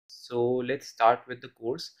So let's start with the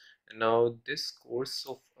course. Now this course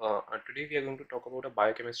of today we are going to talk about a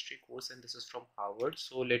biochemistry course, and this is from Harvard.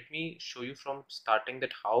 So let me show you from starting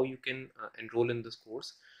that how you can enroll in this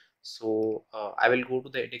course. So I will go to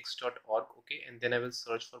the edX.org, okay, and then I will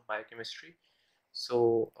search for biochemistry.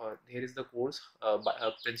 So here is the course,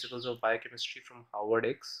 Principles of Biochemistry from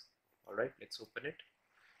Harvardx. All right, let's open it.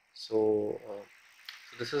 So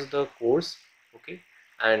this is the course, okay,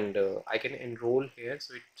 and I can enroll here.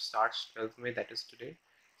 So it starts 12th May, that is today.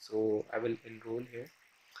 So I will enroll here.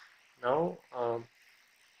 Now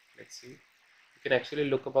let's see, you can actually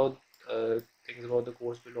look about things about the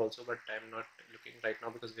course below also, but I'm not looking right now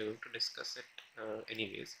because we're going to discuss it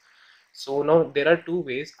anyways. So now there are two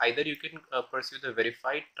ways. Either you can pursue the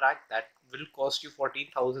verified track, that will cost you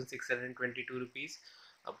 14,622 rupees.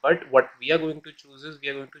 But what we are going to choose is we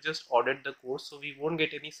are going to just audit the course, so we won't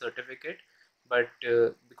get any certificate. But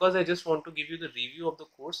because I just want to give you the review of the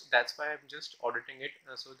course, that's why I'm just auditing it.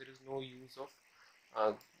 So there is no use of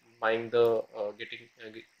uh, buying the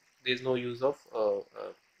there is no use of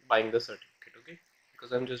buying the certificate, okay?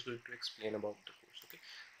 Because I'm just going to explain about the course, okay?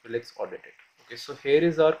 So let's audit it. Okay, so here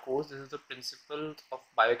is our course. This is the Principles of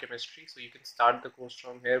Biochemistry. So you can start the course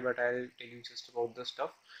from here, but I'll tell you just about the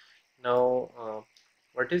stuff. Now,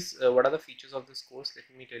 what are the features of this course?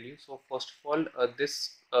 Let me tell you. So first of all,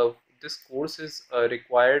 this course is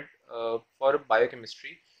required for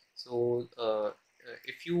biochemistry. So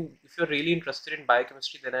if you're really interested in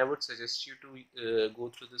biochemistry, then I would suggest you to go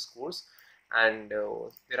through this course. And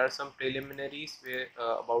there are some preliminaries where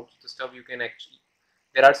about the stuff you can actually.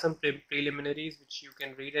 There are some preliminaries which you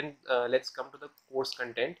can read, and let's come to the course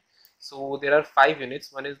content. So there are 5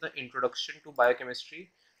 units. One is the introduction to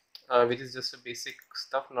biochemistry, which is just a basic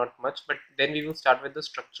stuff, not much. But then we will start with the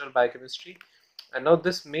structural biochemistry. And now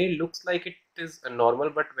this may looks like it is normal,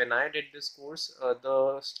 but when I did this course,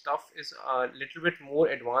 the stuff is a little bit more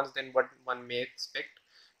advanced than what one may expect,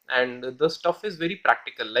 and the stuff is very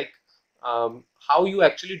practical. Like how you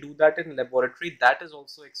actually do that in laboratory, that is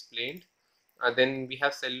also explained. Then we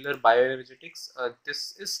have cellular bioenergetics.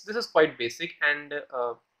 This is quite basic, and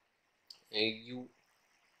you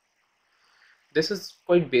this is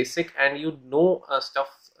quite basic, and you know stuff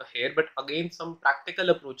here. But again, some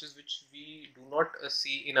practical approaches which we do not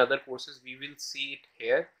see in other courses, we will see it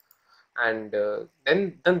here. And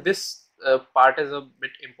then this part is a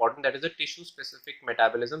bit important, that is the tissue specific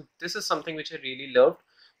metabolism. This is something which I really loved,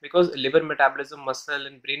 because liver metabolism, muscle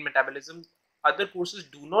and brain metabolism, other courses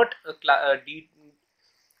do not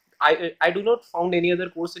I do not found any other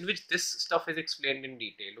course in which this stuff is explained in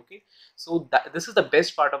detail, okay? So this is the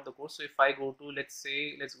best part of the course. So if I go to, let's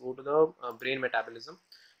go to the brain metabolism.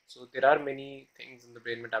 So there are many things in the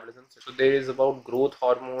brain metabolism. So there is about growth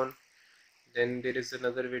hormone. Then there is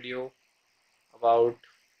another video about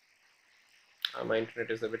my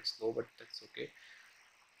internet is a bit slow, but that's okay.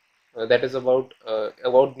 That is about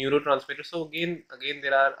neurotransmitters. So again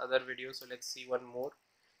there are other videos. So let's see one more.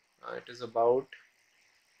 It is about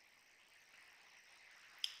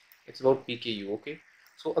PKU, okay?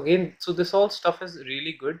 So again, so this all stuff is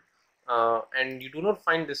really good, and you do not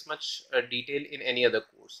find this much detail in any other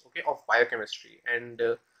course, okay, of biochemistry. And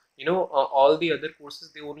all the other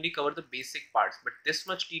courses, they only cover the basic parts, but this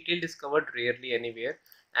much detail is covered rarely anywhere.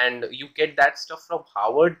 And you get that stuff from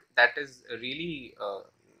Harvard. That is really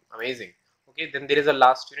amazing. Okay, then there is a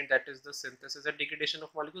last unit, that is the synthesis and degradation of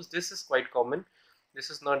molecules. This is quite common. This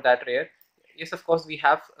is not that rare. Yes, of course, we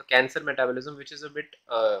have a cancer metabolism, which is a bit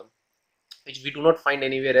which we do not find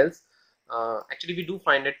anywhere else. Actually, we do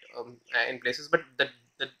find it in places, but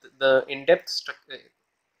the in-depth structure.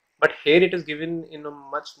 But here it is given in a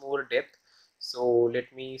much more depth. So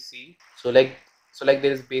let me see. So like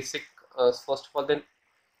there is basic.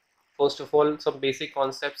 First of all, some basic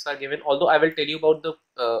concepts are given. Although I will tell you about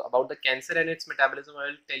the cancer and its metabolism, I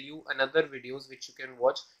will tell you another videos which you can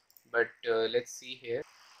watch. But let's see here.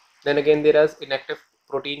 Then again, there is inactive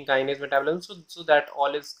protein kinase metabolism. So that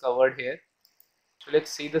all is covered here. So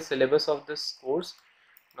let's see the syllabus of this course.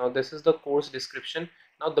 Now this is the course description.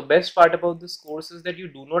 Now the best part about this course is that you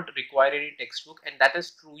do not require any textbook, and that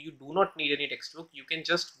is true. You do not need any textbook. You can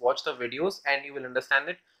just watch the videos and you will understand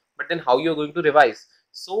it. But then how you are going to revise?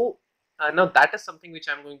 So now that is something which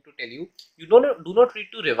I am going to tell you. You do not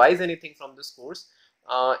need to revise anything from this course.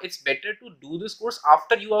 It's better to do this course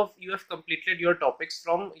after you have completed your topics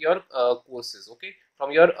from your courses, okay,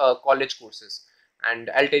 from your college courses.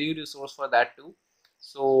 And I'll tell you the source for that too.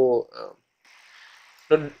 So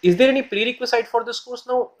now, is there any prerequisite for this course?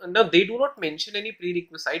 No, they do not mention any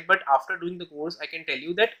prerequisite, but after doing the course, I can tell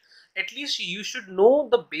you that at least you should know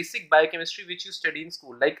the basic biochemistry which you study in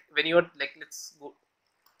school. Like when you're like, let's go.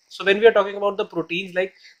 So when we are talking about the proteins,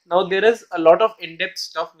 like now there is a lot of in-depth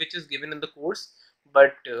stuff which is given in the course,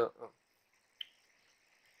 but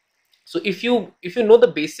so if you know the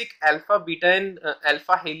basic alpha, beta, and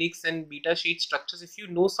alpha helix and beta sheet structures, if you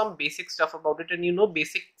know some basic stuff about it and you know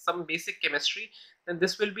some basic chemistry, then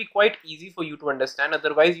this will be quite easy for you to understand.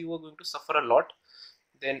 Otherwise, you are going to suffer a lot.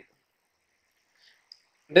 Then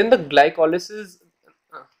the glycolysis.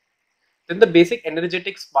 Uh, then the basic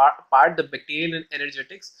energetics part, the bacterial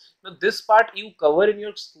energetics. Now this part you cover in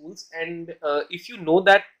your schools, and if you know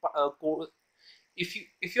that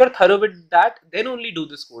if you are thorough with that, then only do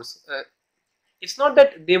this course. It's not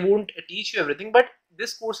that they won't teach you everything, but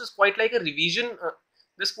this course is quite like a revision.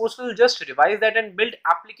 This course will just revise that and build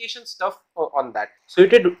application stuff on that. So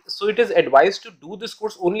it is advised to do this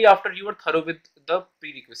course only after you are thorough with the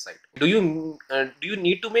prerequisite. Do you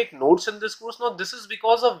need to make notes in this course? No, this is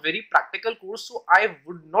because of very practical course. So I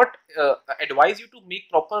would not advise you to make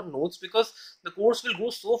proper notes, because the course will go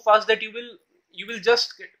so fast that you will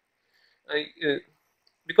just get,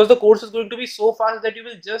 because the course is going to be so fast that you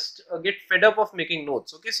will just get fed up of making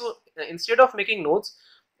notes. Okay, so instead of making notes,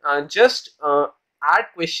 just add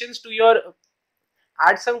questions to your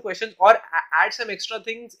add some questions, or add some extra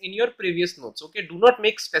things in your previous notes. Okay, do not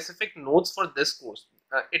make specific notes for this course.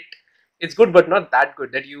 It's good but not that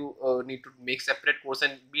good that you need to make separate course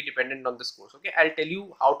and be dependent on this course. Okay, I'll tell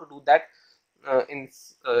you how to do that in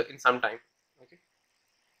some time. Okay.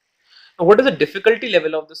 Now, what is the difficulty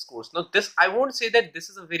level of this course? Now, this I won't say that this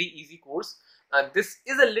is a very easy course. This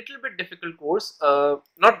is a little bit difficult course.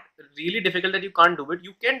 Not really difficult that you can't do it.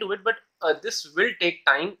 You can do it, but this will take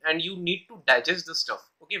time, and you need to digest the stuff.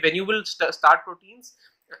 Okay, when you will start proteins,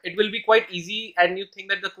 it will be quite easy, and you think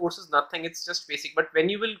that the course is nothing. It's just basic. But when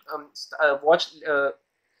you will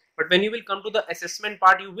but when you will come to the assessment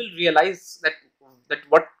part, you will realize that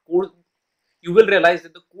what course you will realize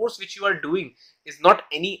that the course which you are doing is not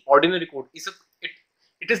any ordinary code.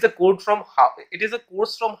 It is the code from it is a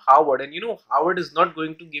course from Harvard, and you know Harvard is not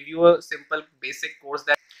going to give you a simple basic course.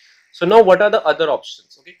 That So now what are the other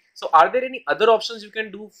options? Okay, so are there any other options you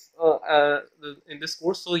can do in this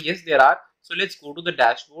course? So yes, there are. So let's go to the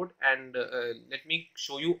dashboard, and let me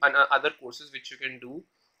show you other courses which you can do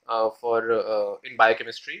for in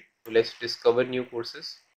biochemistry. So let's discover new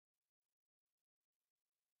courses.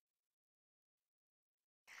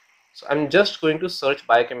 So I'm just going to search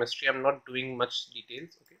biochemistry. I'm not doing much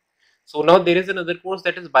details. Okay. So now there is another course,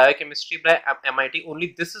 that is biochemistry by MIT.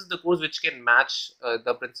 Only this is the course which can match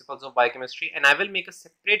the principles of biochemistry, and I will make a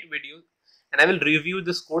separate video and I will review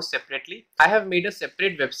this course separately. I have made a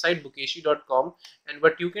separate website, bookeshy.com, and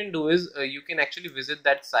what you can do is you can actually visit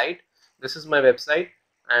that site. This is my website,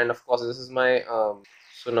 and of course this is my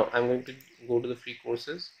so now I'm going to go to the free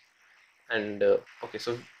courses, and okay,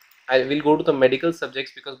 so I will go to the medical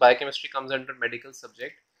subjects because biochemistry comes under medical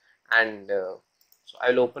subject, and so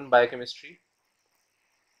I will open biochemistry.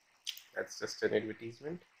 That's just an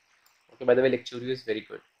advertisement. Okay, by the way, Lecturio is very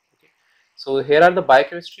good. Okay, so here are the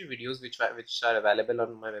biochemistry videos which are available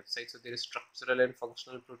on my website. So there is structural and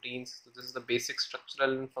functional proteins. So this is the basic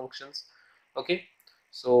structural and functions. Okay,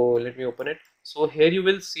 so let me open it. So here you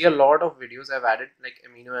will see a lot of videos I've added, like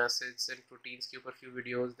amino acids and proteins, super few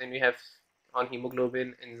videos. Then we have on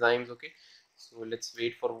hemoglobin, enzymes. Okay, so let's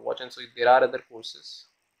wait for watch. And so there are other courses.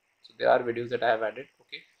 So there are videos that I have added.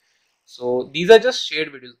 Okay, so these are just shared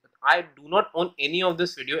videos. I do not own any of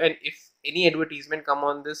this video, and if any advertisement come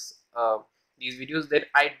on this these videos, then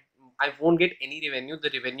I won't get any revenue.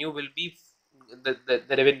 The revenue will be the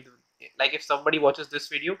revenue. Like if somebody watches this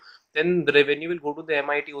video, then the revenue will go to the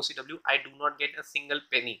MIT OCW. I do not get a single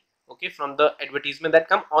penny, okay, from the advertisement that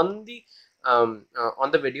come on the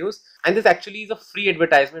videos. And this actually is a free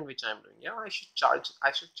advertisement which I'm doing. Yeah, I should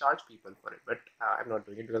charge people for it, but I'm not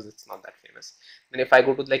doing it because it's not that famous. Then if I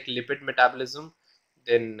go to like lipid metabolism,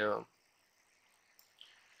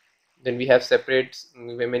 then we have separate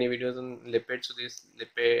many videos on lipids. So this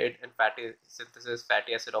lipid and fatty synthesis,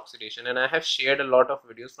 fatty acid oxidation, and I have shared a lot of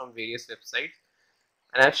videos from various websites,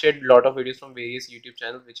 and I've shared a lot of videos from various YouTube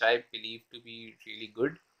channels which I believe to be really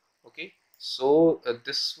good. Okay, so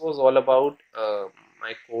this was all about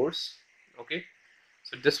my course. Okay,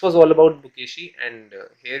 so this was all about Bukeshi, and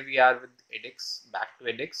here we are with edX. Back to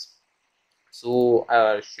edX. So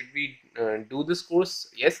should we do this course?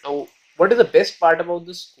 Yes. Now, what is the best part about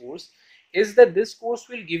this course is that this course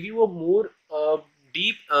will give you a more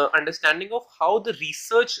deep understanding of how the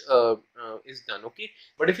research is done. Okay,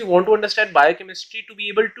 but if you want to understand biochemistry, to be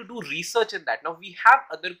able to do research in that, now we have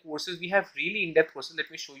other courses. We have really in-depth courses.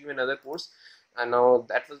 Let me show you another course, and now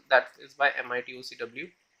that is by MIT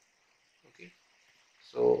OCW. Okay,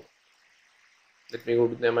 so Let me go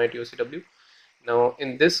to the MIT OCW. Now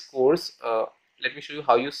in this course, let me show you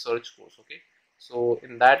how you search course. Okay, so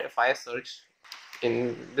in that, if I search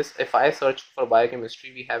for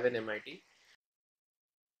biochemistry, we have an MIT.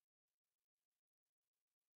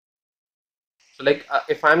 So like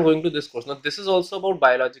if I'm going to this course, now this is also about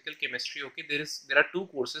biological chemistry. Okay, there are two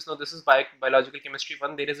courses. Now this is biological chemistry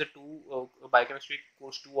 1. There is a biochemistry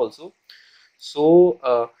course 2 also. So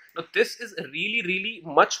now this is really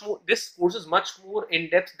much more. This course is much more in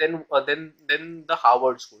depth than the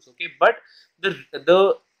Harvard's course. Okay, but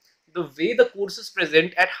the way the course is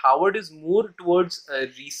present at Harvard is more towards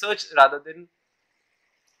research rather than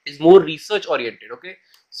is more research oriented. Okay,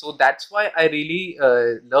 so that's why I really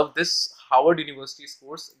love this Harvard University's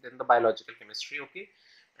course than the biological chemistry. Okay,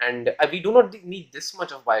 and we do not need this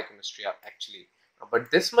much of biochemistry actually, but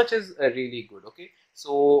this much is really good. Okay,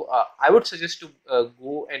 so I would suggest to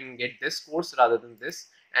go and get this course rather than this.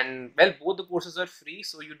 And well, both the courses are free,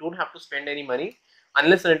 so you don't have to spend any money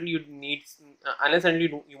unless and until you need unless and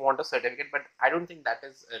until you want a certificate, but I don't think that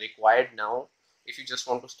is required now if you just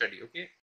want to study. Okay,